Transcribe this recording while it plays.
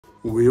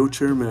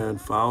Wheelchair man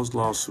files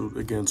lawsuit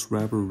against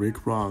rapper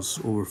Rick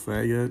Ross over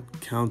Fayette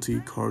County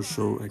car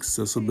show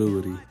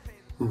accessibility.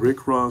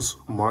 Rick Ross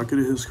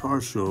marketed his car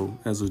show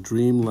as a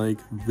dreamlike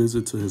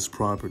visit to his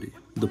property,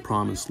 the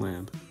Promised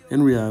Land.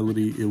 In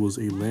reality, it was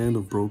a land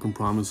of broken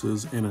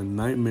promises and a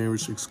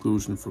nightmarish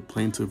exclusion for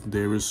plaintiff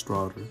Darius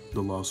Strawder,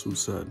 the lawsuit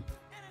said.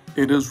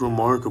 It is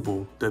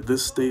remarkable that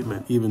this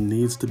statement even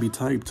needs to be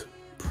typed.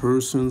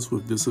 Persons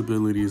with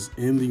disabilities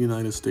in the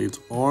United States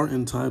are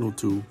entitled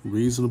to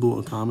reasonable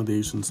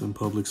accommodations in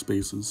public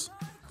spaces.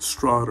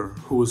 Strawder,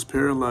 who was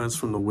paralyzed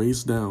from the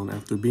waist down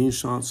after being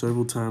shot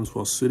several times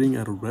while sitting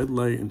at a red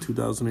light in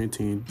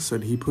 2018,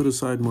 said he put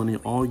aside money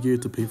all year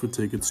to pay for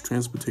tickets,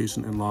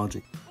 transportation, and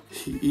lodging.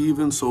 He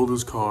even sold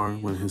his car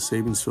when his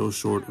savings fell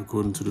short,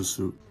 according to the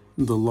suit.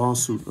 The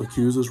lawsuit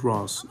accuses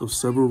Ross of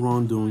several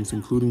wrongdoings,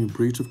 including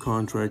breach of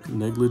contract,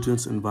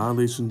 negligence, and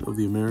violation of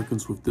the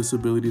Americans with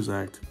Disabilities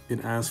Act.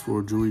 It asks for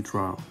a jury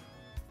trial.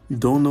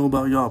 Don't know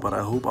about y'all, but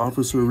I hope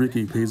Officer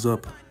Ricky pays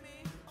up.